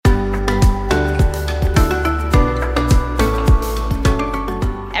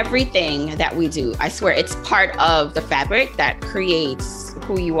everything that we do. I swear it's part of the fabric that creates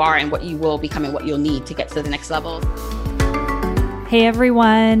who you are and what you will become and what you'll need to get to the next level. Hey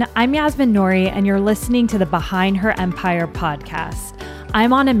everyone, I'm Yasmin Nouri, and you're listening to the Behind Her Empire podcast.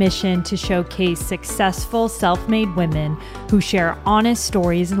 I'm on a mission to showcase successful self-made women who share honest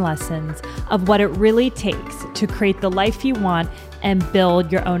stories and lessons of what it really takes to create the life you want and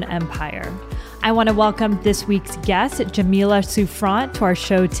build your own empire. I want to welcome this week's guest, Jamila Souffrant, to our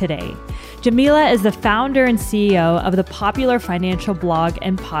show today. Jamila is the founder and CEO of the popular financial blog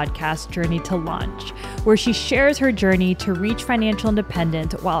and podcast Journey to Launch, where she shares her journey to reach financial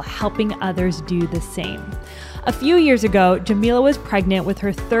independence while helping others do the same. A few years ago, Jamila was pregnant with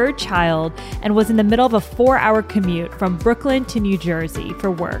her third child and was in the middle of a 4-hour commute from Brooklyn to New Jersey for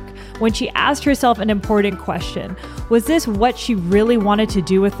work when she asked herself an important question. Was this what she really wanted to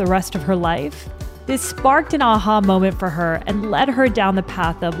do with the rest of her life? This sparked an aha moment for her and led her down the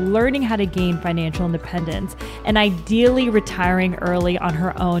path of learning how to gain financial independence and ideally retiring early on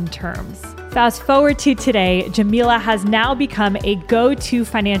her own terms. Fast forward to today, Jamila has now become a go-to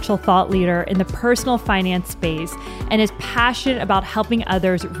financial thought leader in the personal finance space and is passionate about helping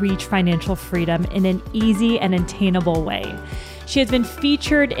others reach financial freedom in an easy and attainable way. She has been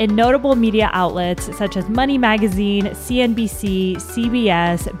featured in notable media outlets such as Money Magazine, CNBC,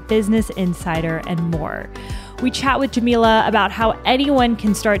 CBS, Business Insider, and more. We chat with Jamila about how anyone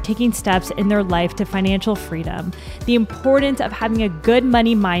can start taking steps in their life to financial freedom, the importance of having a good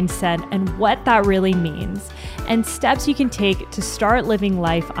money mindset and what that really means, and steps you can take to start living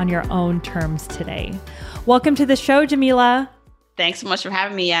life on your own terms today. Welcome to the show, Jamila. Thanks so much for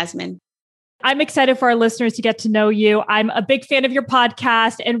having me, Yasmin. I'm excited for our listeners to get to know you. I'm a big fan of your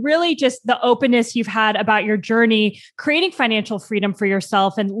podcast and really just the openness you've had about your journey, creating financial freedom for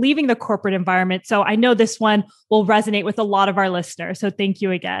yourself and leaving the corporate environment. So I know this one will resonate with a lot of our listeners. So thank you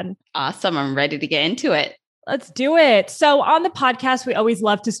again. Awesome. I'm ready to get into it. Let's do it. So on the podcast, we always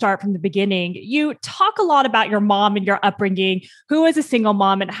love to start from the beginning. You talk a lot about your mom and your upbringing, who was a single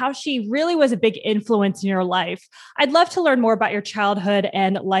mom and how she really was a big influence in your life. I'd love to learn more about your childhood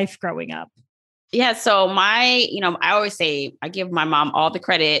and life growing up. Yeah. So I always say I give my mom all the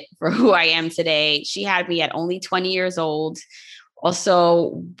credit for who I am today. She had me at only 20 years old.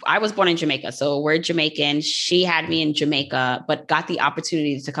 Also, I was born in Jamaica. So we're Jamaican. She had me in Jamaica, but got the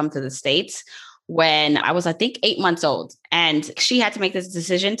opportunity to come to the States when I was, I think, 8 months old. And she had to make this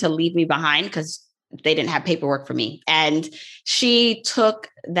decision to leave me behind because they didn't have paperwork for me. And she took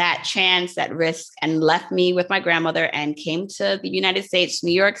that chance, that risk, and left me with my grandmother and came to the United States,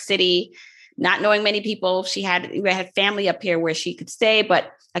 New York City, not knowing many people. We had family up here where she could stay,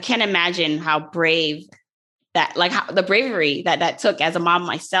 but I can't imagine how brave how the bravery that took as a mom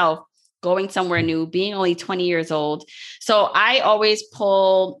myself, going somewhere new, being only 20 years old. So I always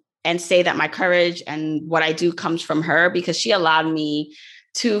pull and say that my courage and what I do comes from her because she allowed me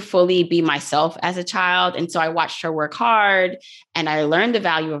to fully be myself as a child. And so I watched her work hard and I learned the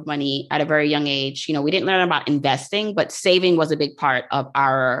value of money at a very young age. You know, we didn't learn about investing, but saving was a big part of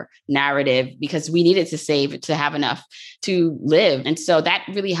our narrative because we needed to save to have enough to live. And so that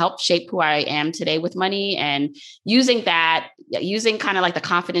really helped shape who I am today with money, and using kind of like the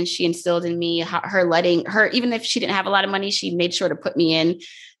confidence she instilled in me, her letting her, even if she didn't have a lot of money, she made sure to put me in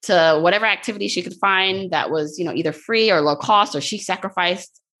to whatever activity she could find that was, either free or low cost, or she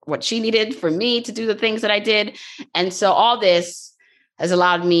sacrificed what she needed for me to do the things that I did. And so all this has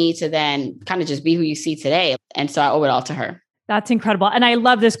allowed me to then kind of just be who you see today. And so I owe it all to her. That's incredible. And I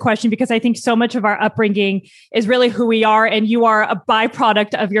love this question because I think so much of our upbringing is really who we are. And you are a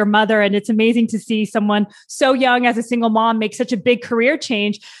byproduct of your mother. And it's amazing to see someone so young as a single mom make such a big career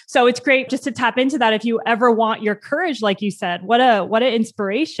change. So it's great just to tap into that if you ever want your courage, like you said. What an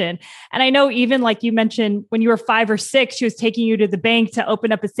inspiration. And I know even like you mentioned, when you were 5 or 6, she was taking you to the bank to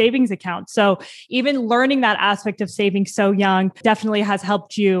open up a savings account. So even learning that aspect of saving so young definitely has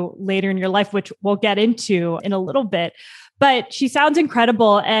helped you later in your life, which we'll get into in a little bit. But she sounds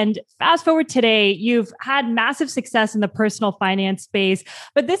incredible. And fast forward today, you've had massive success in the personal finance space,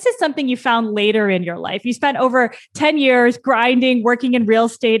 but this is something you found later in your life. You spent over 10 years grinding, working in real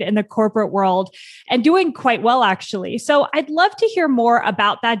estate in the corporate world and doing quite well, actually. So I'd love to hear more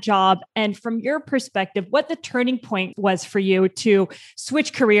about that job. And from your perspective, what the turning point was for you to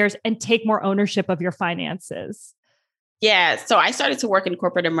switch careers and take more ownership of your finances. Yeah. So I started to work in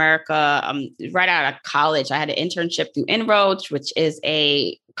corporate America right out of college. I had an internship through Inroads, which is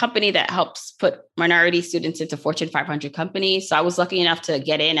a company that helps put minority students into Fortune 500 companies. So I was lucky enough to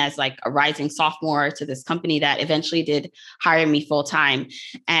get in as like a rising sophomore to this company that eventually did hire me full time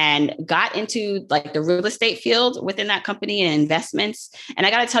and got into like the real estate field within that company and investments. And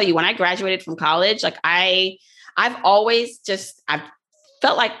I got to tell you, when I graduated from college, like I've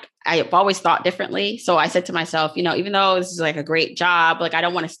felt like I've always thought differently. So I said to myself, even though this is like a great job, like I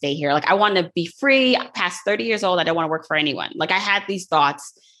don't want to stay here. Like I want to be free past 30 years old. I don't want to work for anyone. Like I had these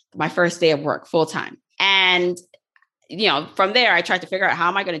thoughts my first day of work full time. And, from there, I tried to figure out how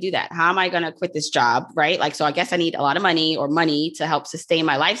am I going to do that? How am I going to quit this job? Right. Like, so I guess I need a lot of money to help sustain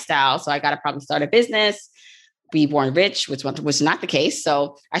my lifestyle. So I got to probably start a business, be born rich, which was not the case.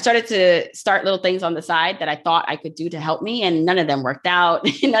 So I started to start little things on the side that I thought I could do to help me. And none of them worked out.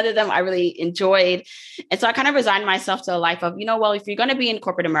 None of them I really enjoyed. And so I kind of resigned myself to a life of, well, if you're going to be in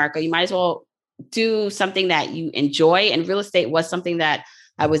corporate America, you might as well do something that you enjoy. And real estate was something that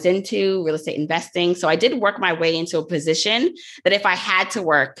I was into, real estate investing. So I did work my way into a position that if I had to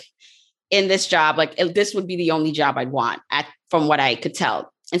work in this job, like this would be the only job I'd want from what I could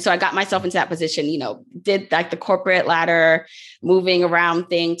tell. And so I got myself into that position, did like the corporate ladder, moving around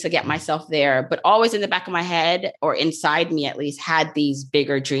thing to get myself there, but always in the back of my head or inside me, at least, had these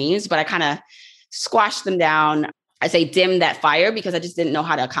bigger dreams, but I kind of squashed them down. I say dimmed that fire because I just didn't know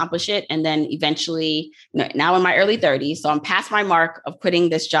how to accomplish it. And then eventually, now in my early 30s, so I'm past my mark of quitting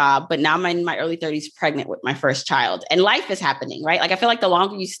this job, but now I'm in my early 30s pregnant with my first child and life is happening, right? Like I feel like the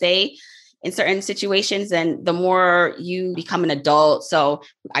longer you stay in certain situations, and the more you become an adult. So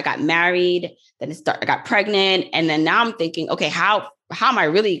I got married, then I got pregnant. And then now I'm thinking, okay, how am I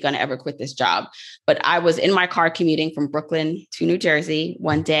really going to ever quit this job? But I was in my car commuting from Brooklyn to New Jersey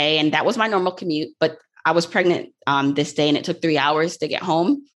one day, and that was my normal commute. But I was pregnant this day and it took 3 hours to get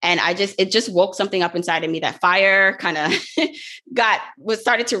home. And it just woke something up inside of me. That fire kind of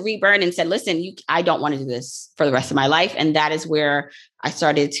started to reburn and said, listen, I don't want to do this for the rest of my life. And that is where I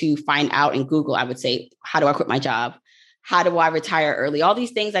started to find out in Google, I would say, how do I quit my job? How do I retire early? All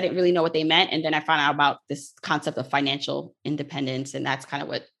these things, I didn't really know what they meant. And then I found out about this concept of financial independence. And that's kind of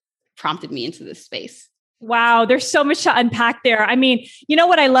what prompted me into this space. Wow, there's so much to unpack there. I mean,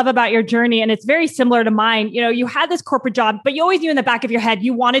 what I love about your journey, and it's very similar to mine, you had this corporate job, but you always knew in the back of your head,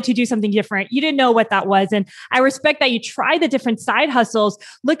 you wanted to do something different. You didn't know what that was. And I respect that you try the different side hustles.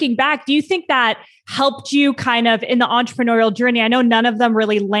 Looking back, do you think that helped you kind of in the entrepreneurial journey? I know none of them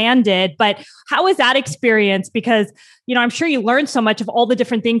really landed, but how was that experience? Because, I'm sure you learned so much of all the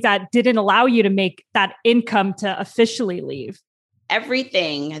different things that didn't allow you to make that income to officially leave.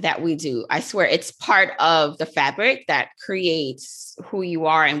 Everything that we do, I swear it's part of the fabric that creates who you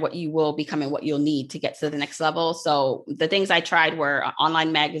are and what you will become and what you'll need to get to the next level. So the things I tried were an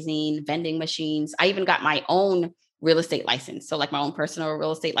online magazine, vending machines. I even got my own real estate license. So like my own personal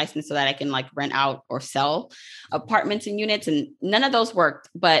real estate license so that I can like rent out or sell apartments and units. And none of those worked.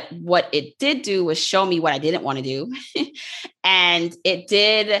 But what it did do was show me what I didn't want to do. And it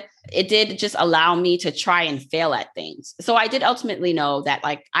did just allow me to try and fail at things. So I did ultimately know that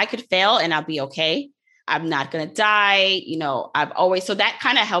like I could fail and I'll be okay. I'm not going to die. So that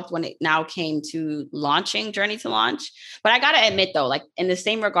kind of helped when it now came to launching Journey to Launch. But I got to admit though, like in the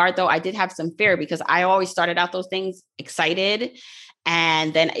same regard though, I did have some fear because I always started out those things excited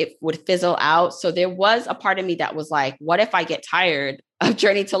and then it would fizzle out. So there was a part of me that was like, what if I get tired of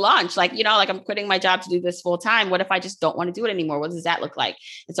Journey to Launch? Like, like I'm quitting my job to do this full time. What if I just don't want to do it anymore? What does that look like?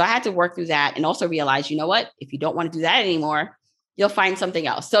 And so I had to work through that and also realize, you know what, if you don't want to do that anymore, you'll find something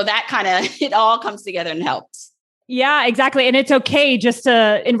else. So that kind of, it all comes together and helps. Yeah, exactly. And it's okay just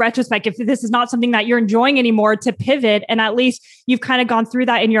to, in retrospect, if this is not something that you're enjoying anymore, to pivot. And at least you've kind of gone through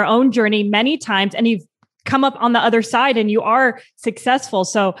that in your own journey many times and you've come up on the other side and you are successful.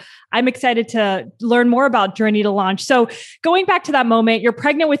 So I'm excited to learn more about Journey to Launch. So going back to that moment, you're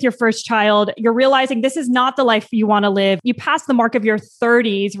pregnant with your first child, you're realizing this is not the life you want to live. You pass the mark of your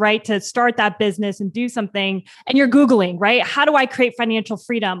 30s, right? To start that business and do something. And you're Googling, right? How do I create financial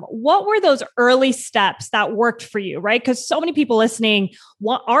freedom? What were those early steps that worked for you, right? Because so many people listening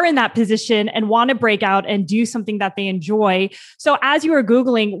are in that position and want to break out and do something that they enjoy. So as you were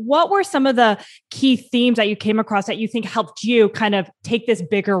Googling, what were some of the key themes that you came across that you think helped you kind of take this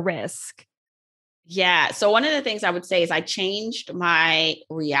bigger risk? Yeah. So one of the things I would say is I changed my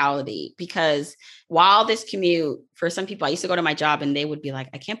reality because while this commute, for some people, I used to go to my job and they would be like,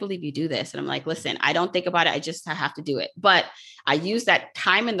 I can't believe you do this. And I'm like, listen, I don't think about it. I just have to do it. But I use that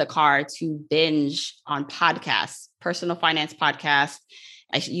time in the car to binge on podcasts, personal finance podcasts.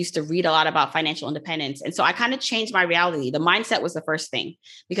 I used to read a lot about financial independence. And so I kind of changed my reality. The mindset was the first thing,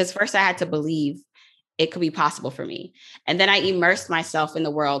 because first I had to believe it could be possible for me. And then I immersed myself in the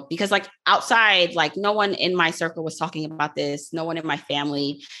world, because like outside, like no one in my circle was talking about this, no one in my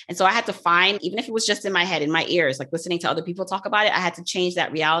family. And so I had to find, even if it was just in my head, in my ears, like listening to other people talk about it, I had to change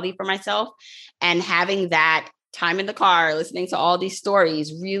that reality for myself. And having that time in the car, listening to all these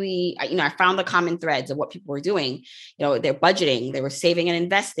stories, really, I found the common threads of what people were doing. They're budgeting, they were saving and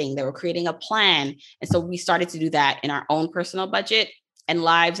investing, they were creating a plan. And so we started to do that in our own personal budget and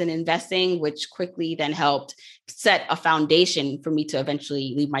lives and investing, which quickly then helped set a foundation for me to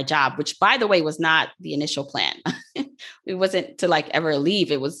eventually leave my job, which, by the way, was not the initial plan. It wasn't to like ever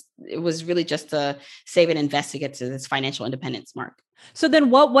leave. It was really just to save and invest to get to this financial independence mark. So then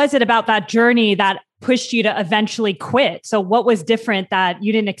what was it about that journey that pushed you to eventually quit? So what was different that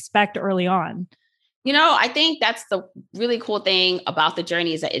you didn't expect early on? I think that's the really cool thing about the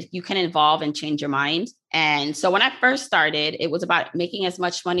journey, is that you can evolve and change your mind. And so when I first started, it was about making as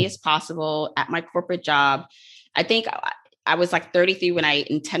much money as possible at my corporate job. I think I was like 33 when I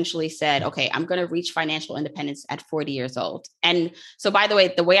intentionally said, okay, I'm going to reach financial independence at 40 years old. And so, by the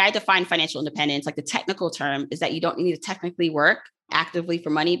way I define financial independence, like the technical term, is that you don't need to technically work actively for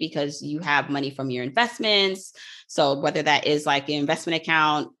money, because you have money from your investments. So whether that is like an investment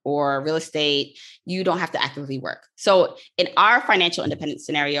account or real estate, you don't have to actively work. So in our financial independence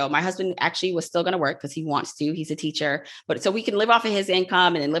scenario, my husband actually was still going to work because he wants to. He's a teacher, but so we can live off of his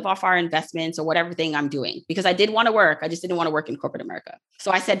income and then live off our investments or whatever thing I'm doing, because I did want to work. I just didn't want to work in corporate America.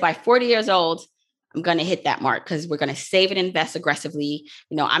 So I said, by 40 years old, I'm going to hit that mark, because we're going to save and invest aggressively.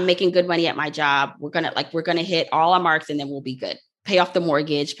 I'm making good money at my job. We're going to hit all our marks, and then we'll be good. Pay off the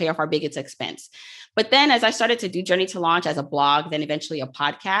mortgage, pay off our biggest expense. But then as I started to do Journey to Launch as a blog, then eventually a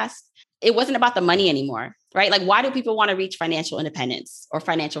podcast, it wasn't about the money anymore, right? Like, why do people want to reach financial independence or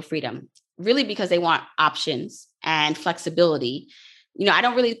financial freedom? Really, because they want options and flexibility. I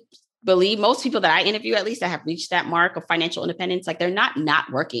don't really believe most people that I interview, at least, that have reached that mark of financial independence, like they're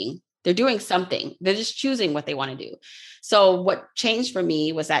not working. They're doing something. They're just choosing what they want to do. So what changed for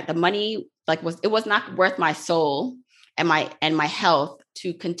me was that the money, it was not worth my soul and my health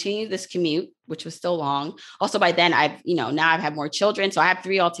to continue this commute, which was still long. Also, by then now I've had more children. So I have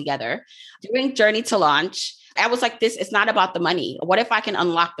 3 altogether. Doing Journey to Launch, I was like, it's not about the money. What if I can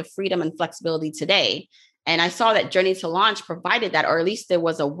unlock the freedom and flexibility today? And I saw that Journey to Launch provided that, or at least there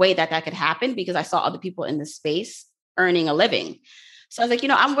was a way that could happen, because I saw other people in the space earning a living. So I was like,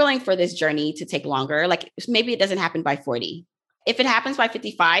 I'm willing for this journey to take longer. Like, maybe it doesn't happen by 40. If it happens by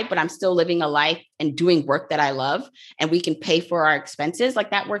 55, but I'm still living a life and doing work that I love, and we can pay for our expenses,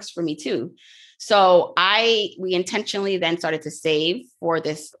 like that works for me too. So we intentionally then started to save for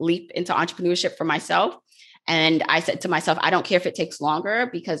this leap into entrepreneurship for myself. And I said to myself, I don't care if it takes longer,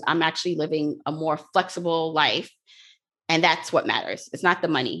 because I'm actually living a more flexible life. And that's what matters. It's not the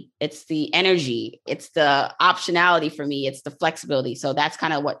money. It's the energy. It's the optionality for me. It's the flexibility. So that's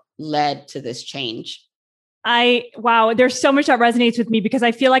kind of what led to this change. Wow, there's so much that resonates with me, because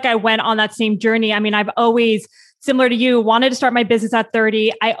I feel like I went on that same journey. I mean, I've always, similar to you, wanted to start my business at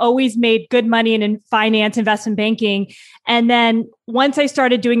 30. I always made good money in finance, investment banking. And then once I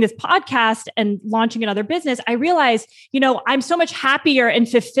started doing this podcast and launching another business, I realized, I'm so much happier and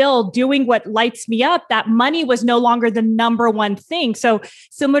fulfilled doing what lights me up, that money was no longer the number one thing. So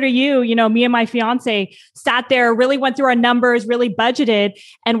similar to you, me and my fiance sat there, really went through our numbers, really budgeted.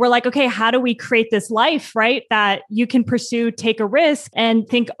 And we're like, okay, how do we create this life, right? That you can pursue, take a risk, and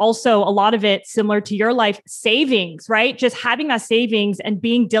think also a lot of it similar to your life, savings, right? Just having that savings and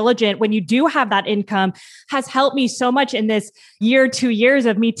being diligent when you do have that income has helped me so much in this year, 2 years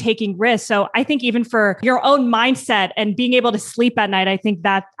of me taking risks. So I think even for your own mindset and being able to sleep at night, I think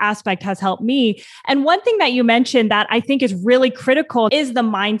that aspect has helped me. And one thing that you mentioned that I think is really critical is the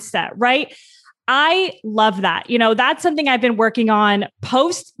mindset, right? I love that. That's something I've been working on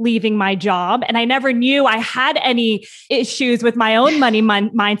post leaving my job. And I never knew I had any issues with my own money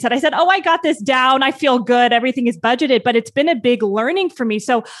mindset. I said, oh, I got this down. I feel good. Everything is budgeted, but it's been a big learning for me.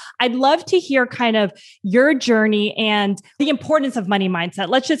 So I'd love to hear kind of your journey and the importance of money mindset.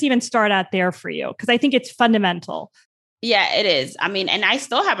 Let's just even start out there for you, because I think it's fundamental. Yeah, it is. I mean, and I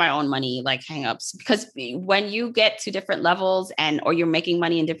still have my own money like hangups, because when you get to different levels or you're making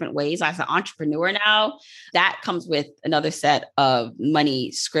money in different ways, as an entrepreneur now, that comes with another set of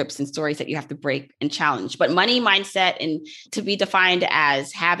money scripts and stories that you have to break and challenge. But money mindset, and to be defined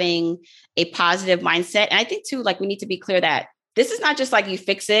as having a positive mindset. And I think too, like, we need to be clear that this is not just like you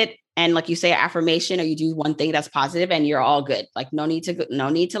fix it and like you say affirmation, or you do one thing that's positive and you're all good. Like no need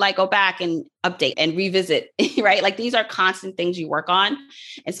to like go back and update and revisit, right? Like these are constant things you work on.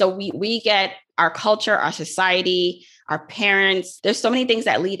 And so we get our culture, our society, our parents. There's so many things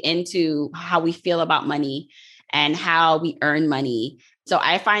that lead into how we feel about money and how we earn money. So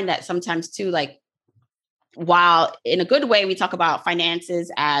I find that sometimes too, like, while in a good way, we talk about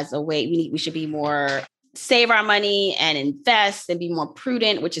finances as a way we should be more save our money and invest and be more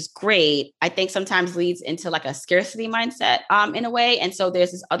prudent, which is great. I think sometimes leads into like a scarcity mindset in a way. And so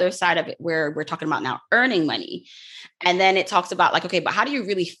there's this other side of it where we're talking about now earning money. And then it talks about like, okay, but how do you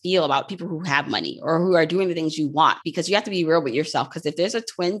really feel about people who have money or who are doing the things you want? Because you have to be real with yourself. Because if there's a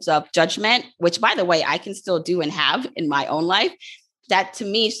twinge of judgment, which by the way, I can still do and have in my own life, that to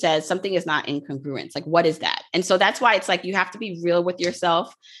me says something is not in congruence. Like, what is that? And so that's why it's like, you have to be real with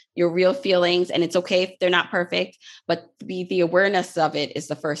yourself, your real feelings. And it's okay if they're not perfect, but the awareness of it is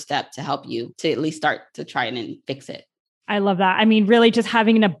the first step to help you to at least start to try and fix it. I love that. I mean, really just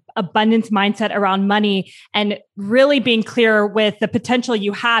having an abundance mindset around money and really being clear with the potential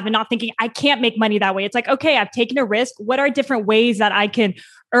you have and not thinking, I can't make money that way. It's like, okay, I've taken a risk. What are different ways that I can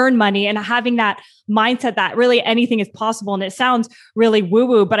earn money? And having that mindset that really anything is possible. And it sounds really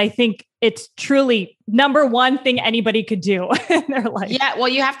woo-woo, but I think it's truly number one thing anybody could do in their life. Yeah. Well,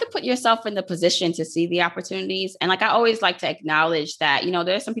 you have to put yourself in the position to see the opportunities. And like, I always like to acknowledge that, you know,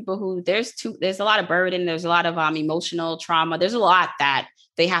 there's some people who there's a lot of burden. There's a lot of emotional trauma. There's a lot that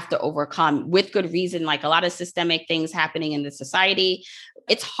they have to overcome with good reason, like a lot of systemic things happening in the society.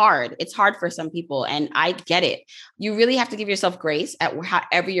 It's hard. It's hard for some people. And I get it. You really have to give yourself grace at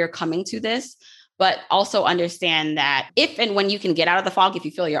however you're coming to this, but also understand that if and when you can get out of the fog, if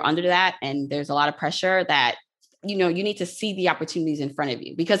you feel you're under that and there's a lot of pressure, that you know, you need to see the opportunities in front of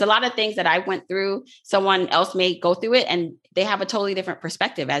you, because a lot of things that I went through, someone else may go through it and they have a totally different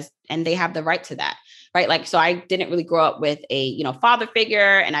perspective and they have the right to that. Right. Like, so I didn't really grow up with a, you know, father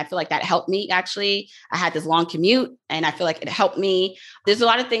figure. And I feel like that helped me. Actually, I had this long commute and I feel like it helped me. There's a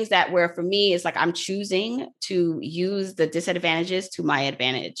lot of things that where for me, it's like, I'm choosing to use the disadvantages to my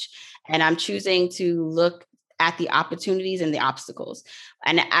advantage. And I'm choosing to look at the opportunities and the obstacles.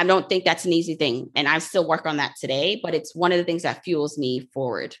 And I don't think that's an easy thing. And I still work on that today, but it's one of the things that fuels me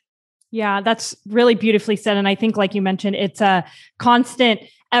forward. Yeah, that's really beautifully said. And I think, like you mentioned, it's a constant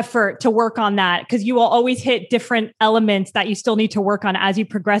effort to work on that, because you will always hit different elements that you still need to work on as you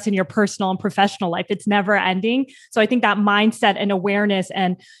progress in your personal and professional life. It's never ending. So I think that mindset and awareness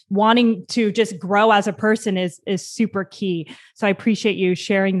and wanting to just grow as a person is super key. So I appreciate you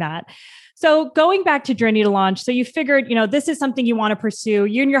sharing that. So going back to Journey to Launch, so you figured, you know, this is something you want to pursue.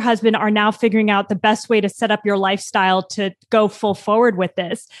 You and your husband are now figuring out the best way to set up your lifestyle to go full forward with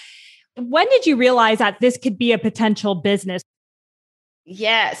this. When did you realize that this could be a potential business?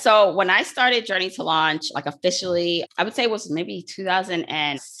 Yeah. So when I started Journey to Launch, like officially, I would say it was maybe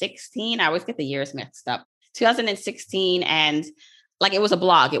 2016. I always get the years mixed up. 2016. And like, it was a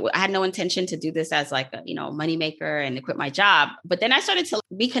blog. I had no intention to do this as like a, you know, moneymaker and to quit my job. But then I started to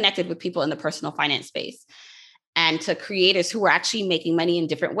be connected with people in the personal finance space and to creators who were actually making money in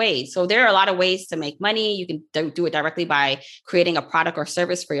different ways. So there are a lot of ways to make money. You can do it directly by creating a product or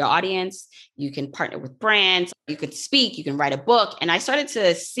service for your audience. You can partner with brands. You could speak, you can write a book. And I started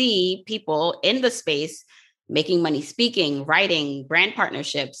to see people in the space making money, speaking, writing, brand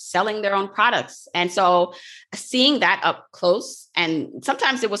partnerships, selling their own products. And so seeing that up close, and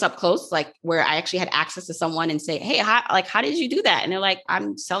sometimes it was up close, like where I actually had access to someone and say, hey, how did you do that? And they're like,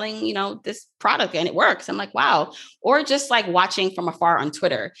 I'm selling, you know, this product and it works. I'm like, wow. Or just like watching from afar on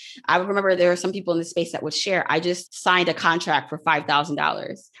Twitter. I remember there were some people in the space that would share, I just signed a contract for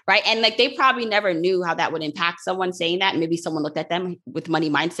 $5,000. Right. And like, they probably never knew how that would impact someone saying that. Maybe someone looked at them with money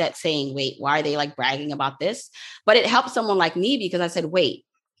mindset saying, wait, why are they like bragging about this? But it helped someone like me because I said, wait,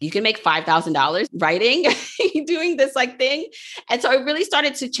 you can make $5,000 writing, doing this like thing. And so it really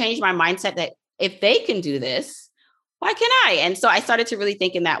started to change my mindset that if they can do this, why can't I? And so I started to really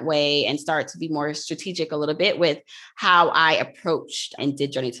think in that way and start to be more strategic a little bit with how I approached and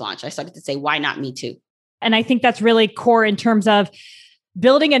did Journey to Launch. I started to say, why not me too? And I think that's really core in terms of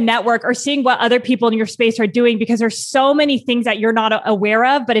building a network or seeing what other people in your space are doing, because there's so many things that you're not aware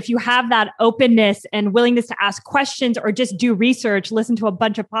of. But if you have that openness and willingness to ask questions or just do research, listen to a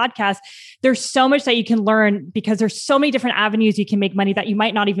bunch of podcasts, there's so much that you can learn, because there's so many different avenues you can make money that you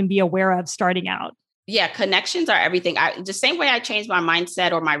might not even be aware of starting out. Yeah, connections are everything. The same way I changed my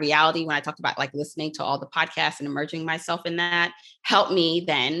mindset or my reality when I talked about like listening to all the podcasts and immersing myself in that helped me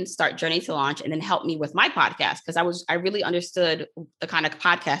then start Journey to Launch, and then helped me with my podcast, because I really understood the kind of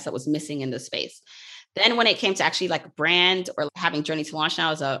podcast that was missing in the space. Then when it came to actually like brand or having Journey to Launch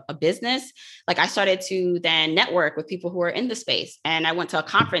Now as a business, like I started to then network with people who are in the space. And I went to a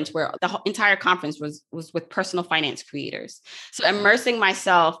conference where the entire conference was with personal finance creators. So immersing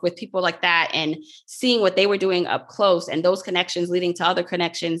myself with people like that and seeing what they were doing up close and those connections leading to other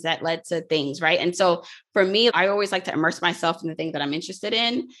connections that led to things, right? And so for me, I always like to immerse myself in the thing that I'm interested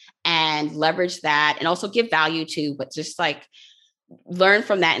in and leverage that and also give value to, but just like learn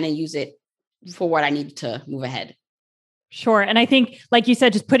from that and then use it for what I need to move ahead. Sure. And I think, like you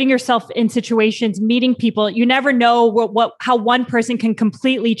said, just putting yourself in situations, meeting people, you never know how one person can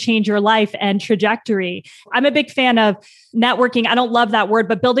completely change your life and trajectory. I'm a big fan of networking. I don't love that word,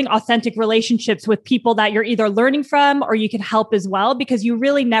 but building authentic relationships with people that you're either learning from or you can help as well, because you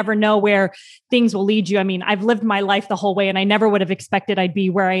really never know where things will lead you. I mean, I've lived my life the whole way and I never would have expected I'd be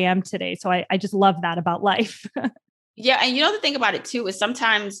where I am today. So I just love that about life. Yeah. And the thing about it too, is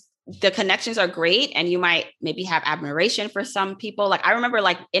sometimes the connections are great and you might maybe have admiration for some people. Like I remember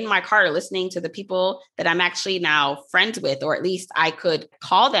like in my car listening to the people that I'm actually now friends with, or at least I could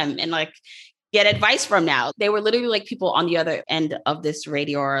call them and like get advice from now. They were literally like people on the other end of this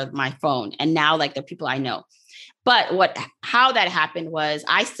radio or my phone. And now like they're people I know. But how that happened was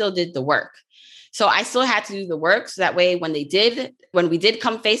I still did the work. So I still had to do the work. So that way, when we did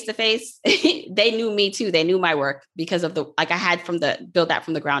come face to face, they knew me too. They knew my work because of I had build that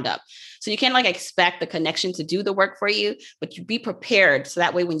from the ground up. So you can't like expect the connection to do the work for you, but you be prepared. So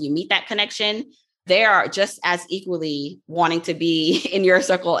that way, when you meet that connection, they are just as equally wanting to be in your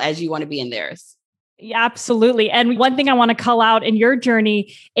circle as you want to be in theirs. Yeah, absolutely. And one thing I want to call out in your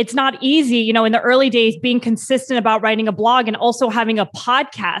journey, it's not easy, in the early days, being consistent about writing a blog and also having a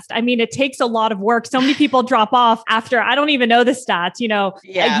podcast. I mean, it takes a lot of work. So many people drop off after, I don't even know the stats,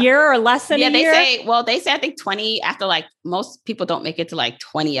 a year or less than a year. They say, I think 20 after like most people don't make it to like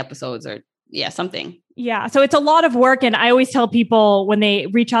 20 episodes or something. Yeah. So it's a lot of work. And I always tell people when they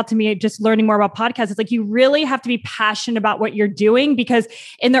reach out to me, just learning more about podcasts, it's like, you really have to be passionate about what you're doing, because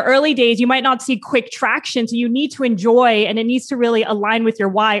in the early days, you might not see quick traction. So you need to enjoy, and it needs to really align with your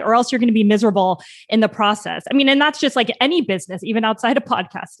why, or else you're going to be miserable in the process. I mean, and that's just like any business, even outside of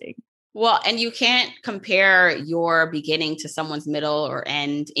podcasting. Well, and you can't compare your beginning to someone's middle or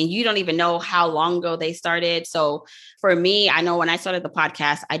end, and you don't even know how long ago they started. So for me, I know when I started the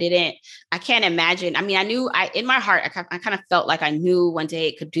podcast, I can't imagine. I mean, in my heart, I kind of felt like I knew one day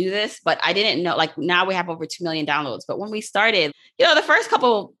it could do this, but I didn't know, like now we have over 2 million downloads. But when we started, the first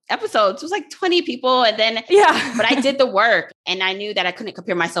couple episodes was like 20 people. And then, but I did the work and I knew that I couldn't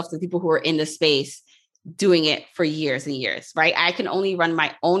compare myself to people who were in the space doing it for years and years, right? I can only run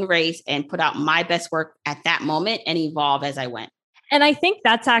my own race and put out my best work at that moment and evolve as I went. And I think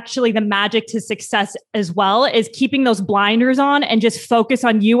that's actually the magic to success as well, is keeping those blinders on and just focus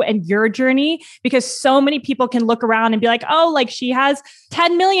on you and your journey, because so many people can look around and be like, oh, like she has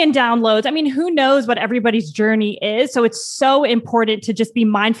 10 million downloads. I mean, who knows what everybody's journey is? So it's so important to just be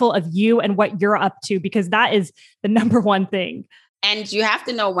mindful of you and what you're up to, because that is the number one thing. And you have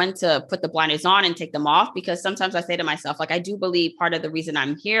to know when to put the blinders on and take them off, because sometimes I say to myself, like, I do believe part of the reason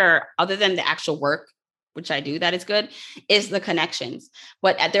I'm here, other than the actual work, which I do, that is good, is the connections.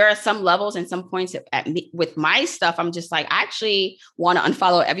 But there are some levels and some points with my stuff, I'm just like, I actually want to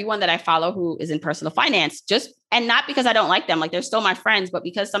unfollow everyone that I follow who is in personal finance, and not because I don't like them, like they're still my friends, but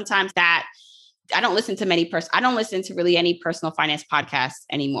because sometimes that I don't listen to really any personal finance podcasts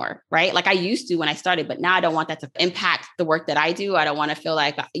anymore, right? Like I used to when I started, but now I don't want that to impact the work that I do. I don't want to feel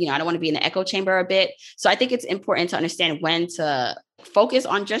like, I don't want to be in the echo chamber a bit. So I think it's important to understand when to focus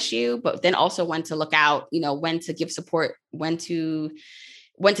on just you, but then also when to look out, when to give support, when to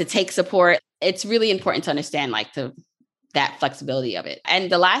take support. It's really important to understand that flexibility of it. And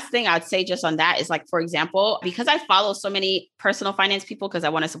the last thing I would say just on that is, like, for example, because I follow so many personal finance people because I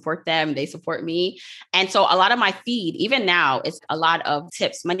want to support them, they support me. And so a lot of my feed, even now, it's a lot of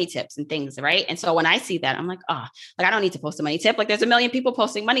tips, money tips and things, right? And so when I see that, I'm like, I don't need to post a money tip. Like there's a million people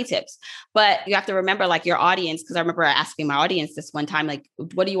posting money tips, but you have to remember like your audience. Cause I remember asking my audience this one time, like,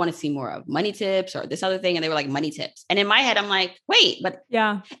 what do you want to see more of, money tips or this other thing? And they were like, money tips. And in my head, I'm like, wait, but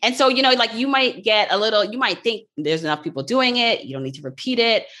yeah. And so, like you might think there's enough people doing it, you don't need to repeat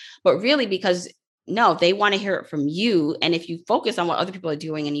it, but really, because no, they want to hear it from you. And if you focus on what other people are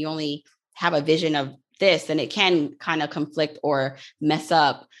doing and you only have a vision of this, then it can kind of conflict or mess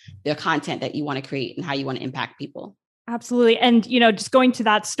up the content that you want to create and how you want to impact people. Absolutely. And, just going to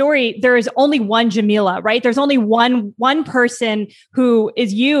that story, there is only one Jamila, right? There's only one person who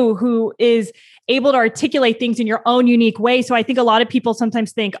is you, who is able to articulate things in your own unique way. So I think a lot of people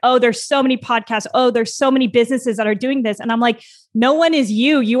sometimes think, oh, there's so many podcasts. Oh, there's so many businesses that are doing this. And I'm like, no one is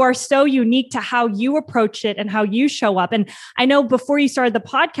you. You are so unique to how you approach it and how you show up. And I know before you started the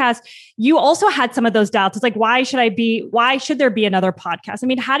podcast, you also had some of those doubts. It's like, why should there be another podcast? I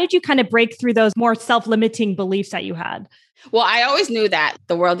mean, how did you kind of break through those more self-limiting beliefs that you had? Well, I always knew that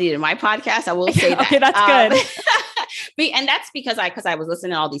the world needed my podcast. I will say that. Okay, that's good. And that's because I was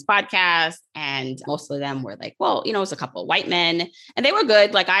listening to all these podcasts, and most of them were like, well, it was a couple of white men and they were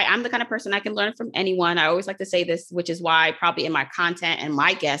good. Like I'm the kind of person I can learn from anyone. I always like to say this, which is why probably in my content and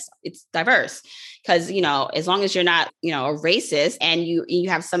my guests, it's diverse. Because, as long as you're not, a racist and you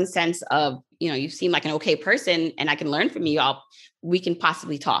have some sense of, you seem like an okay person and I can learn from you, we can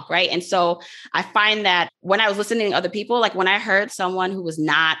possibly talk. Right. And so I find that when I was listening to other people, like when I heard someone who was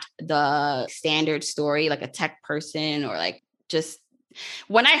not the standard story, like a tech person or like just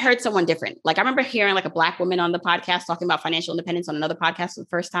when I heard someone different, like I remember hearing like a Black woman on the podcast talking about financial independence on another podcast for the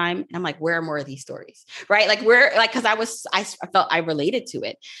first time. And I'm like, where are more of these stories? Right. Like cause I felt I related to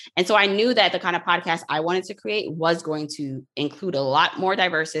it. And so I knew that the kind of podcast I wanted to create was going to include a lot more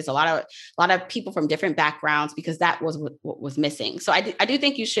diverse, a lot of people from different backgrounds, because that was what was missing. So I do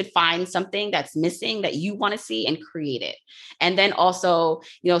think you should find something that's missing that you want to see and create it. And then also,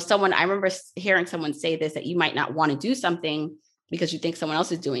 I remember hearing someone say this, that you might not want to do something because you think someone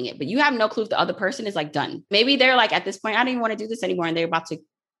else is doing it, but you have no clue if the other person is like done. Maybe they're like, at this point, I don't even want to do this anymore. And they're about to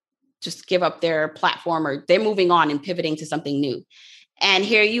just give up their platform, or they're moving on and pivoting to something new. And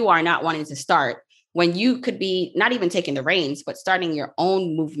here you are not wanting to start when you could be not even taking the reins, but starting your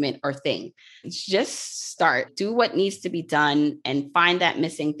own movement or thing. Just start, do what needs to be done and find that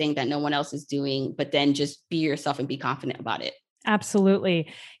missing thing that no one else is doing, but then just be yourself and be confident about it.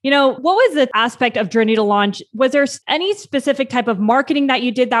 Absolutely. What was the aspect of Journey to Launch? Was there any specific type of marketing that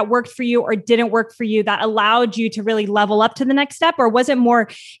you did that worked for you or didn't work for you that allowed you to really level up to the next step? Or was it more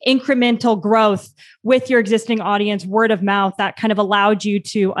incremental growth with your existing audience, word of mouth, that kind of allowed you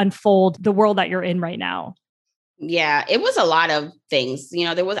to unfold the world that you're in right now? Yeah, it was a lot of things.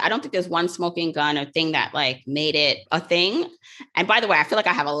 I don't think there's one smoking gun or thing that like made it a thing. And by the way, I feel like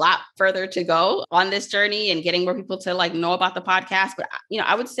I have a lot further to go on this journey and getting more people to like know about the podcast. But,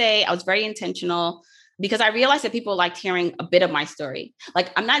 I would say I was very intentional because I realized that people liked hearing a bit of my story.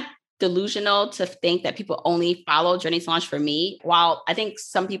 Like I'm not delusional to think that people only follow Journey to Launch for me. While I think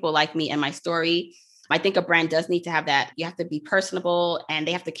some people like me and my story, I think a brand does need to have that. You have to be personable and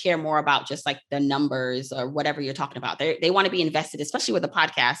they have to care more about just like the numbers or whatever you're talking about. They want to be invested, especially with a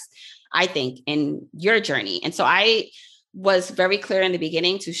podcast, I think, in your journey. And so I was very clear in the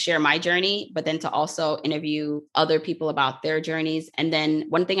beginning to share my journey, but then to also interview other people about their journeys. And then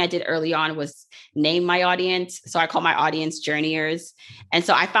one thing I did early on was name my audience. So I call my audience journeyers. And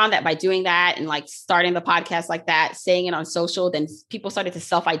so I found that by doing that and like starting the podcast like that, saying it on social, then people started to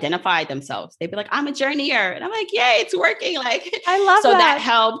self-identify themselves. They'd be like, I'm a journeyer. And I'm like, yay, it's working. Like, I love so that. that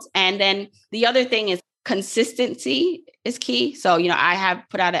helped. And then the other thing is consistency is key. So, I have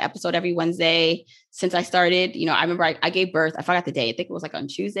put out an episode every Wednesday since I started. I remember I gave birth. I forgot the day. I think it was like on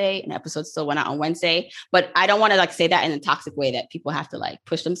Tuesday, and episode still went out on Wednesday, but I don't want to like say that in a toxic way that people have to like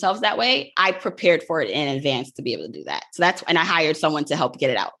push themselves that way. I prepared for it in advance to be able to do that. So and I hired someone to help get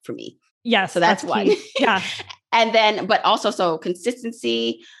it out for me. Yeah. So that's one. Yeah. And then, but also, so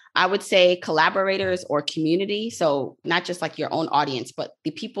consistency, I would say collaborators or community. So not just like your own audience, but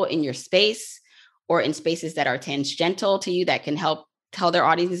the people in your space or in spaces that are tangential to you that can help tell their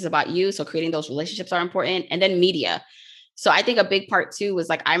audiences about you. So creating those relationships are important. And then media. So I think a big part too was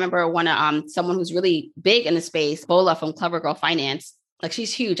like, I remember someone who's really big in the space, Bola from Clever Girl Finance. Like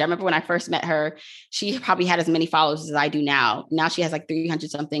she's huge. I remember when I first met her, she probably had as many followers as I do now. Now she has like 300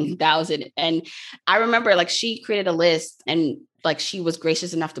 something thousand. And I remember like she created a list and like she was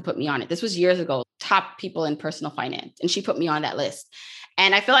gracious enough to put me on it. This was years ago, top people in personal finance. And she put me on that list.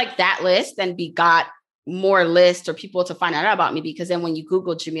 And I feel like that list then begot more lists or people to find out about me, because then when you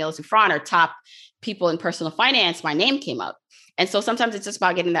Google Jamila Zufran or top people in personal finance, my name came up. And so sometimes it's just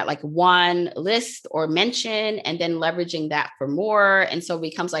about getting that like one list or mention and then leveraging that for more. And so it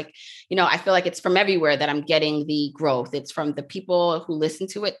becomes like, I feel like it's from everywhere that I'm getting the growth. It's from the people who listen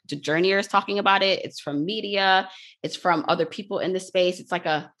to it, the journeyers talking about it. It's from media. It's from other people in the space. It's like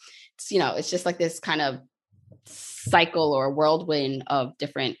it's just like this kind of cycle or whirlwind of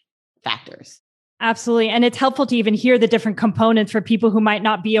different factors. Absolutely. And it's helpful to even hear the different components for people who might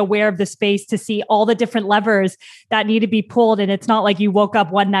not be aware of the space, to see all the different levers that need to be pulled. And it's not like you woke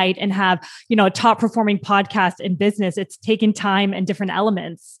up one night and have, a top performing podcast in business. It's taken time and different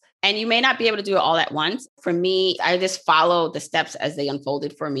elements. And you may not be able to do it all at once. For me, I just follow the steps as they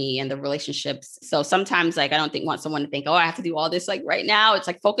unfolded for me and the relationships. So sometimes like, I don't want someone to think, oh, I have to do all this like right now. It's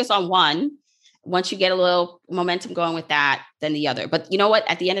like focus on one. Once you get a little momentum going with that, then the other. But you know what?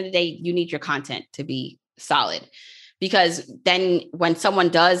 At the end of the day, you need your content to be solid, because then when someone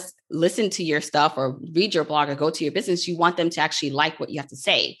does listen to your stuff or read your blog or go to your business, you want them to actually like what you have to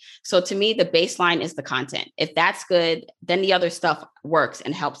say. So to me, the baseline is the content. If that's good, then the other stuff works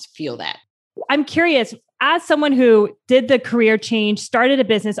and helps fuel that. I'm curious, as someone who did the career change, started a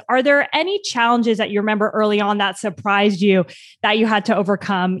business, are there any challenges that you remember early on that surprised you that you had to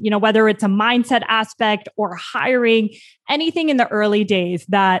overcome? You know, whether it's a mindset aspect or hiring, anything in the early days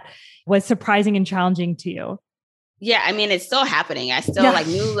that was surprising and challenging to you? Yeah, I mean, it's still happening. I still like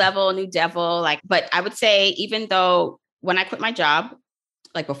new level, new devil, like, but I would say even though when I quit my job,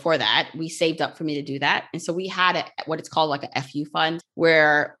 like before that, we saved up for me to do that. And so we had what it's called like a FU fund,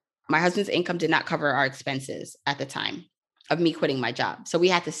 where my husband's income did not cover our expenses at the time of me quitting my job. So we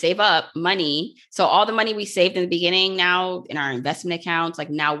had to save up money. So all the money we saved in the beginning now in our investment accounts,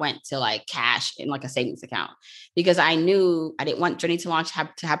 like now went to like cash in like a savings account, because I knew I didn't want Journey to Launch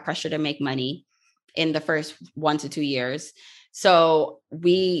to have pressure to make money in the first 1 to 2 years. So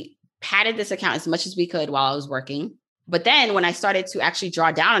we padded this account as much as we could while I was working. But then when I started to actually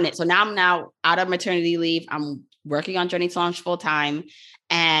draw down on it, so now I'm out of maternity leave, I'm working on Journey to Launch full time.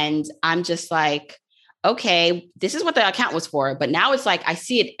 And I'm just like, okay, this is what the account was for. But now it's like, I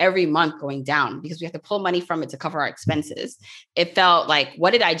see it every month going down because we have to pull money from it to cover our expenses. It felt like,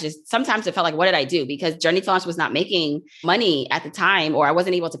 sometimes it felt like, what did I do? Because Journey to Launch was not making money at the time, or I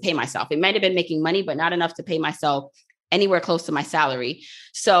wasn't able to pay myself. It might've been making money, but not enough to pay myself anywhere close to my salary.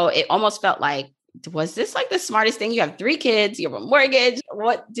 So it almost felt like, was this like the smartest thing? You have 3 kids, you have a mortgage.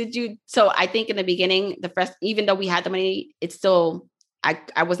 What did you? So I think in the beginning, even though we had the money, it's still,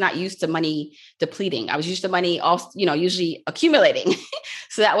 I was not used to money depleting. I was used to money also, usually accumulating.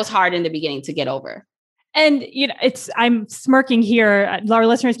 So that was hard in the beginning to get over. And, I'm smirking here. Our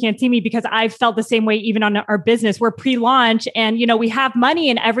listeners can't see me because I've felt the same way, even on our business. We're pre-launch and, we have money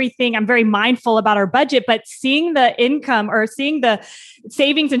and everything. I'm very mindful about our budget, but seeing the income or seeing the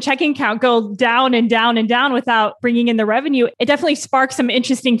savings and checking account go down and down and down without bringing in the revenue, it definitely sparks some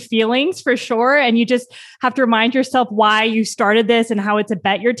interesting feelings for sure. And you just have to remind yourself why you started this and how it's a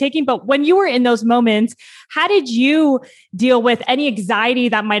bet you're taking. But when you were in those moments, how did you deal with any anxiety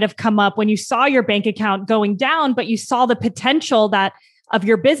that might have come up when you saw your bank account going down, but you saw the potential of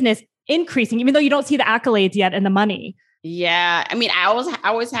your business increasing, even though you don't see the accolades yet and the money? Yeah. I mean, I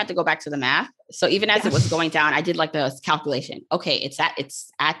always had to go back to the math. So even as it was going down, I did like the calculation. Okay, it's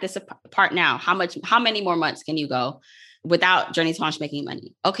at this part now. How many more months can you go without Journey to Launch making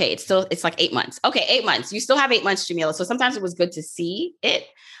money? Okay, it's like 8 months. Okay, 8 months. You still have 8 months, Jamila. So sometimes it was good to see it,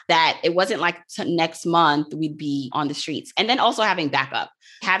 that it wasn't like next month we'd be on the streets. And then also having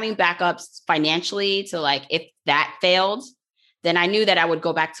backups financially to like, if that failed, then I knew that I would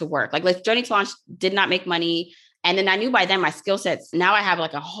go back to work. Like Journey to Launch did not make money. And then I knew by then my skill sets, now I have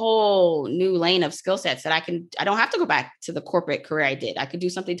like a whole new lane of skill sets that I don't have to go back to the corporate career I did. I could do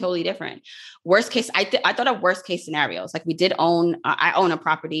something totally different. Worst case, I thought of worst case scenarios. Like I own a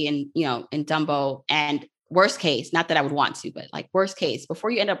property in Dumbo, and worst case, not that I would want to, but like worst case,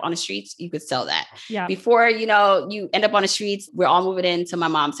 before you end up on the streets, you could sell that. Yeah. Before, you end up on the streets, we're all moving into my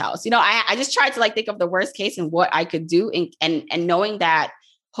mom's house. I just tried to like think of the worst case and what I could do. And knowing that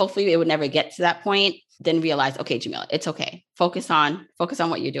hopefully it would never get to that point, then realize, okay, Jamila, it's okay. Focus on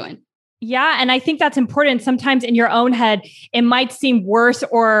what you're doing. Yeah. And I think that's important. Sometimes in your own head, it might seem worse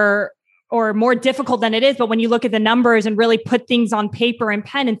or more difficult than it is. But when you look at the numbers and really put things on paper and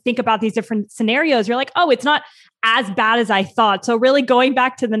pen and think about these different scenarios, you're like, oh, it's not as bad as I thought. So really going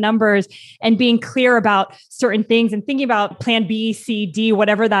back to the numbers and being clear about certain things and thinking about plan B, C, D,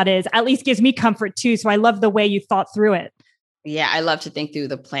 whatever that is, at least gives me comfort too. So I love the way you thought through it. Yeah, I love to think through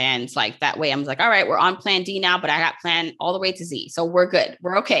the plans like that way. I'm like, all right, we're on plan D now, but I got plan all the way to Z. So we're good.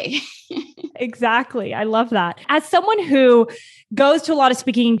 We're okay. Exactly. I love that. As someone who goes to a lot of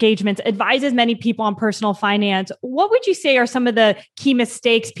speaking engagements, advises many people on personal finance, what would you say are some of the key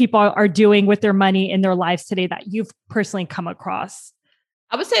mistakes people are doing with their money in their lives today that you've personally come across?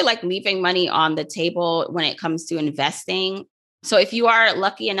 I would say like leaving money on the table when it comes to investing. So if you are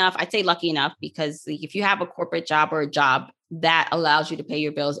lucky enough, I'd say lucky enough, because if you have a corporate job or a job that allows you to pay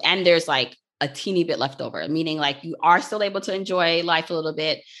your bills and there's like a teeny bit left over, meaning like you are still able to enjoy life a little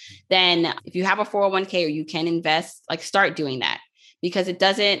bit, then if you have a 401k or you can invest, like start doing that. because it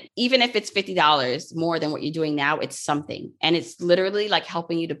doesn't, even if it's $50 more than what you're doing now, it's something. And it's literally like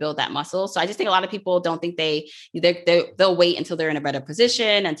helping you to build that muscle. So I just think a lot of people don't think they'll wait until they're in a better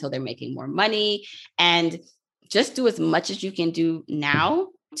position, until they're making more money, and just do as much as you can do now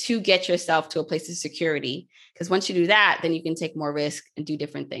to get yourself to a place of security. Because once you do that, then you can take more risk and do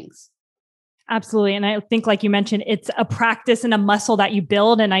different things. Absolutely. And I think, like you mentioned, it's a practice and a muscle that you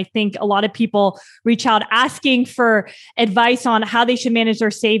build. And I think a lot of people reach out asking for advice on how they should manage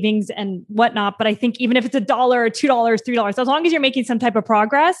their savings and whatnot. But I think even if it's $1 or $2, $3, as long as you're making some type of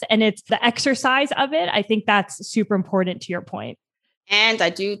progress and it's the exercise of it, I think that's super important to your point. And I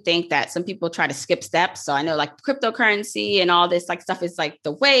do think that some people try to skip steps. So I know like cryptocurrency and all this like stuff is like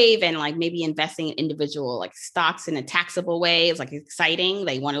the wave, and like maybe investing in individual like stocks in a taxable way is like exciting.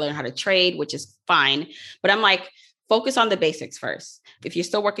 They want to learn how to trade, which is fine. But I'm like, focus on the basics first. If you're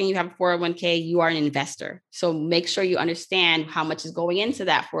still working, you have a 401k, you are an investor. So make sure you understand how much is going into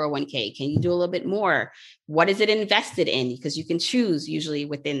that 401k. Can you do a little bit more? What is it invested in? Because you can choose usually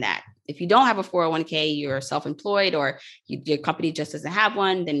within that. If you don't have a 401k, you're self-employed, or your company just doesn't have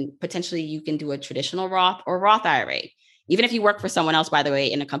one, then potentially you can do a traditional Roth or Roth IRA. Even if you work for someone else, by the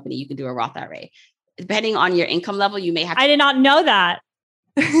way, in a company, you can do a Roth IRA. Depending on your income level, you may have I did not know that.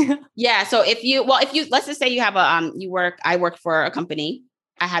 Yeah. So if you, let's just say you have I work for a company.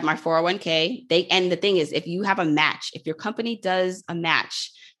 I had my 401k. And the thing is, if you have a match, if your company does a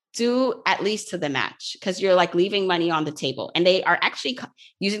match, do at least to the match, because you're like leaving money on the table, and they are actually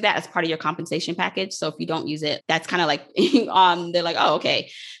using that as part of your compensation package. So if you don't use it, that's kind of like, they're like, oh,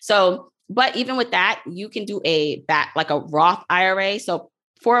 okay. So, but even with that, you can do like a Roth IRA. So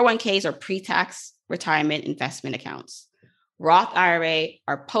 401ks are pre-tax retirement investment accounts. Roth IRA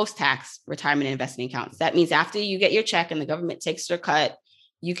are post-tax retirement investment accounts. That means after you get your check and the government takes their cut,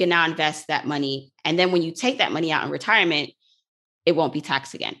 you can now invest that money. And then when you take that money out in retirement, it won't be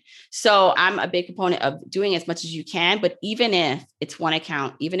taxed again. So I'm a big proponent of doing as much as you can, but even if it's one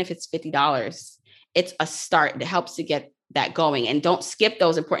account, even if it's $50, it's a start that helps to get that going. And don't skip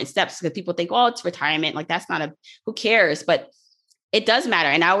those important steps, because people think, oh, it's retirement. Like that's who cares? But it does matter.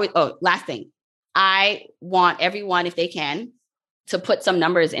 And last thing, I want everyone, if they can, to put some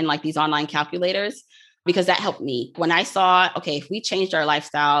numbers in like these online calculators, because that helped me when I saw, okay, if we changed our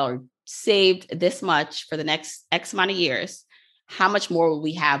lifestyle or saved this much for the next X amount of years, how much more will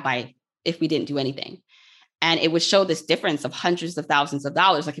we have if we didn't do anything? And it would show this difference of hundreds of thousands of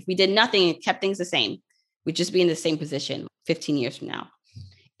dollars. Like if we did nothing and kept things the same, we'd just be in the same position 15 years from now.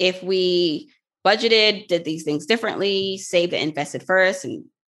 If we budgeted, did these things differently, saved and invested first, and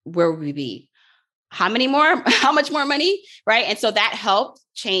where would we be? How much more money, right? And so that helped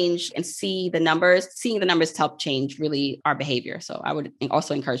change and seeing the numbers help change really our behavior. So I would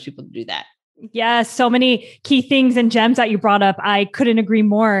also encourage people to do that. Yes, so many key things and gems that you brought up. I couldn't agree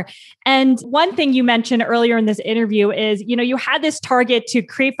more. And one thing you mentioned earlier in this interview is, you had this target to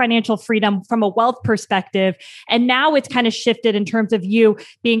create financial freedom from a wealth perspective. And now it's kind of shifted in terms of you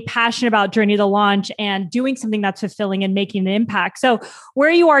being passionate about Journey to Launch and doing something that's fulfilling and making an impact. So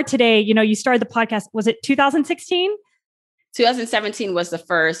where you are today, you started the podcast, was it 2016? 2017 was the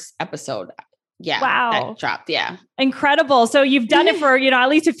first episode. Yeah. Wow. That dropped. Yeah. Incredible. So you've done it for, at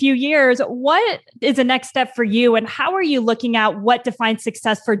least a few years. What is the next step for you? And how are you looking at what defines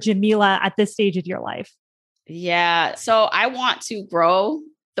success for Jamila at this stage of your life? Yeah. So I want to grow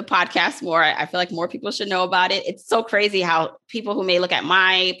the podcast more. I feel like more people should know about it. It's so crazy how people who may look at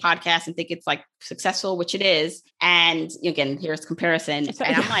my podcast and think it's like successful, which it is. And again, here's comparison. And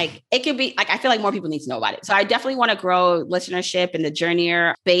I'm like, it could be like, I feel like more people need to know about it. So I definitely want to grow listenership in the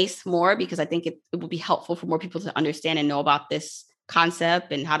journeyer base more, because I think it will be helpful for more people to understand and know about this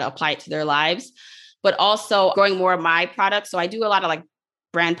concept and how to apply it to their lives, but also growing more of my products. So I do a lot of like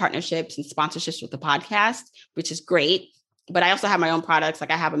brand partnerships and sponsorships with the podcast, which is great. But I also have my own products.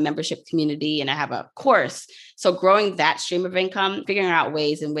 Like I have a membership community and I have a course. So growing that stream of income, figuring out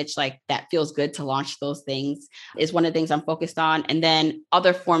ways in which like that feels good to launch those things is one of the things I'm focused on. And then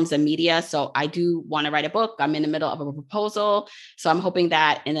other forms of media. So I do want to write a book. I'm in the middle of a proposal. So I'm hoping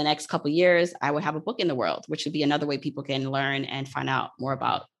that in the next couple of years, I would have a book in the world, which would be another way people can learn and find out more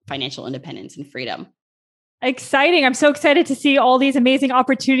about financial independence and freedom. Exciting. I'm so excited to see all these amazing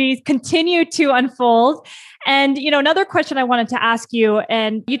opportunities continue to unfold. And, another question I wanted to ask you,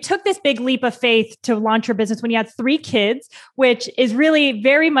 and you took this big leap of faith to launch your business when you had 3 kids, which is really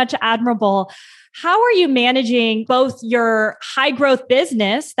very much admirable. How are you managing both your high growth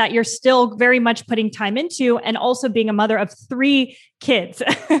business that you're still very much putting time into, and also being a mother of 3 kids?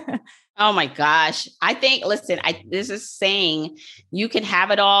 Oh my gosh. I think, listen, this is saying you can have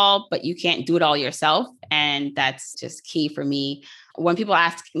it all, but you can't do it all yourself. And that's just key for me. When people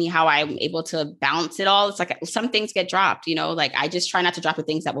ask me how I'm able to balance it all, it's like some things get dropped, like I just try not to drop the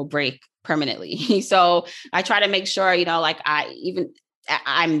things that will break permanently. So I try to make sure, like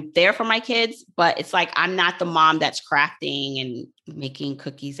I'm there for my kids, but it's like, I'm not the mom that's crafting and making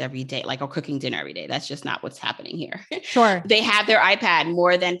cookies every day, or cooking dinner every day. That's just not what's happening here. Sure. They have their iPad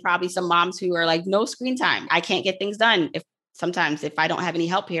more than probably some moms who are like, no screen time. I can't get things done sometimes if I don't have any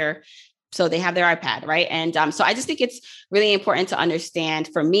help here. So they have their iPad, right? And so I just think it's really important to understand,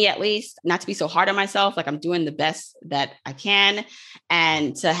 for me at least, not to be so hard on myself. Like I'm doing the best that I can,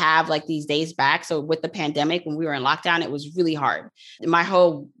 and to have like these days back. So with the pandemic, when we were in lockdown, it was really hard. My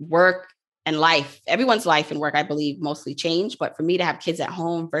whole work and life, everyone's life and work, I believe, mostly changed. But for me to have kids at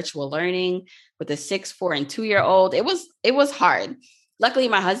home, virtual learning with a 6, 4, and 2-year-old, it was hard. Luckily,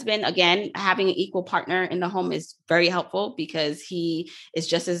 my husband, again, having an equal partner in the home is very helpful because he is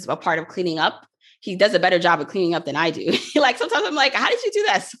just as a part of cleaning up. He does a better job of cleaning up than I do. Like sometimes I'm like, how did you do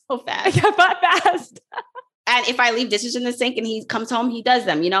that so fast? Yeah, fast. And if I leave dishes in the sink and he comes home, he does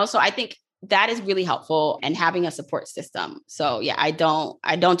them, So I think that is really helpful, and having a support system. So yeah, I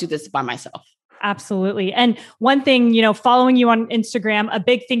don't do this by myself. Absolutely. And one thing, following you on Instagram, a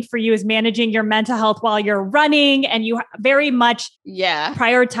big thing for you is managing your mental health while you're running. And you very much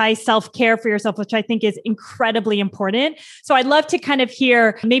prioritize self-care for yourself, which I think is incredibly important. So I'd love to kind of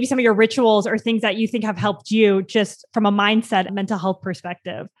hear maybe some of your rituals or things that you think have helped you just from a mindset and mental health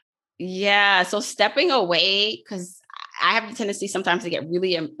perspective. Yeah. So stepping away, because I have the tendency sometimes to get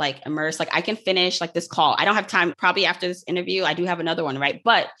really immersed. Like I can finish like this call. I don't have time probably after this interview. I do have another one, right?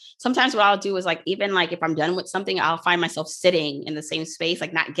 But sometimes what I'll do is like, even like if I'm done with something, I'll find myself sitting in the same space,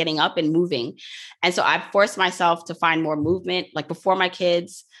 like not getting up and moving. And so I've forced myself to find more movement. Like before my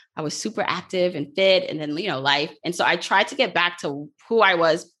kids, I was super active and fit, and then, life. And so I tried to get back to who I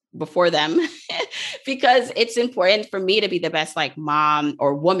was before them because it's important for me to be the best like mom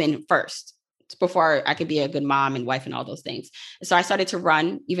or woman first, before I could be a good mom and wife and all those things. So I started to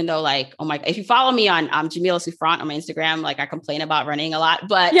run, even though like, oh my, if you follow me on Jamila Souffrant on my Instagram, like I complain about running a lot,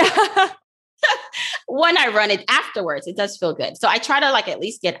 but when I run it afterwards, it does feel good. So I try to like at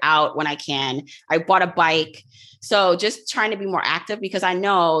least get out when I can. I bought a bike. So just trying to be more active, because I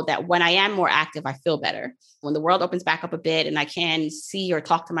know that when I am more active, I feel better. When the world opens back up a bit and I can see or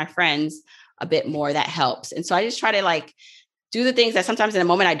talk to my friends a bit more, that helps. And so I just try to like do the things that sometimes in a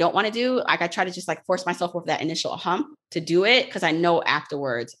moment I don't want to do. Like I try to just like force myself with that initial hump to do it, because I know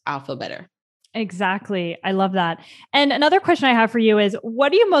afterwards I'll feel better. Exactly. I love that. And another question I have for you is,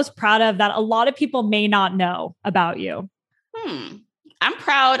 what are you most proud of that a lot of people may not know about you? I'm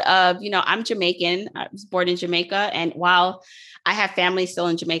proud of, I'm Jamaican. I was born in Jamaica. And while I have family still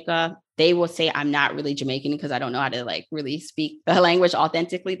in Jamaica, they will say I'm not really Jamaican because I don't know how to like really speak the language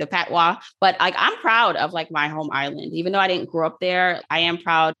authentically, the patois. But like, I'm proud of like my home island. Even though I didn't grow up there, I am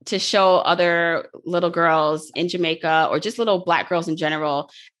proud to show other little girls in Jamaica, or just little Black girls in general,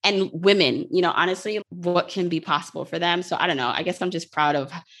 and women, honestly, what can be possible for them. So I don't know. I guess I'm just proud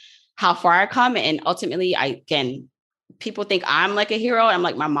of how far I come. And ultimately, people think I'm like a hero. I'm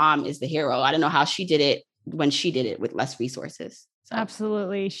like, my mom is the hero. I don't know how she did it when she did it with less resources. So.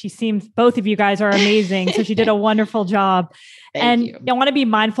 Absolutely. Both of you guys are amazing. So she did a wonderful job. Thank you. I want to be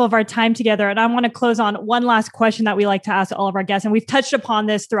mindful of our time together. And I want to close on one last question that we like to ask all of our guests. And we've touched upon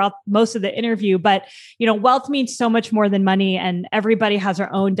this throughout most of the interview, but wealth means so much more than money, and everybody has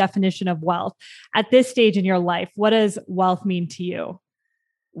their own definition of wealth. At this stage in your life, what does wealth mean to you?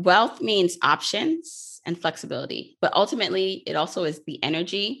 Wealth means options and flexibility, but ultimately it also is the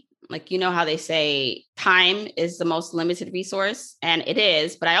energy. Like, how they say time is the most limited resource, and it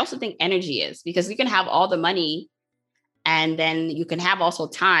is, but I also think energy is, because you can have all the money and then you can have also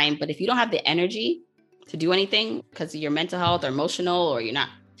time. But if you don't have the energy to do anything because of your mental health or emotional, or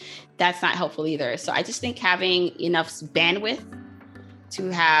that's not helpful either. So I just think having enough bandwidth to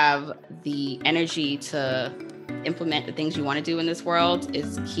have the energy to implement the things you want to do in this world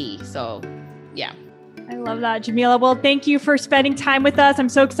is key. So yeah. I love that, Jamila. Well, thank you for spending time with us. I'm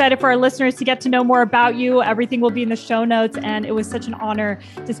so excited for our listeners to get to know more about you. Everything will be in the show notes. And it was such an honor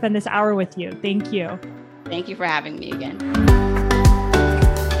to spend this hour with you. Thank you. Thank you for having me again.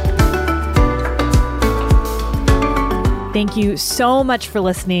 Thank you so much for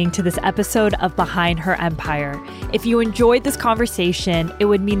listening to this episode of Behind Her Empire. If you enjoyed this conversation, it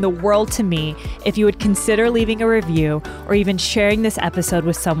would mean the world to me if you would consider leaving a review or even sharing this episode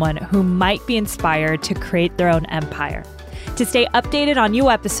with someone who might be inspired to create their own empire. To stay updated on new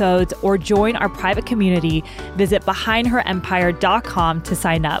episodes or join our private community, visit behindherempire.com to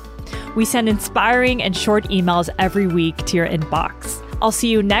sign up. We send inspiring and short emails every week to your inbox. I'll see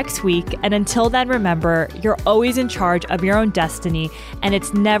you next week. And until then, remember, you're always in charge of your own destiny, and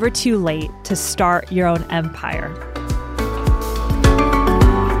it's never too late to start your own empire.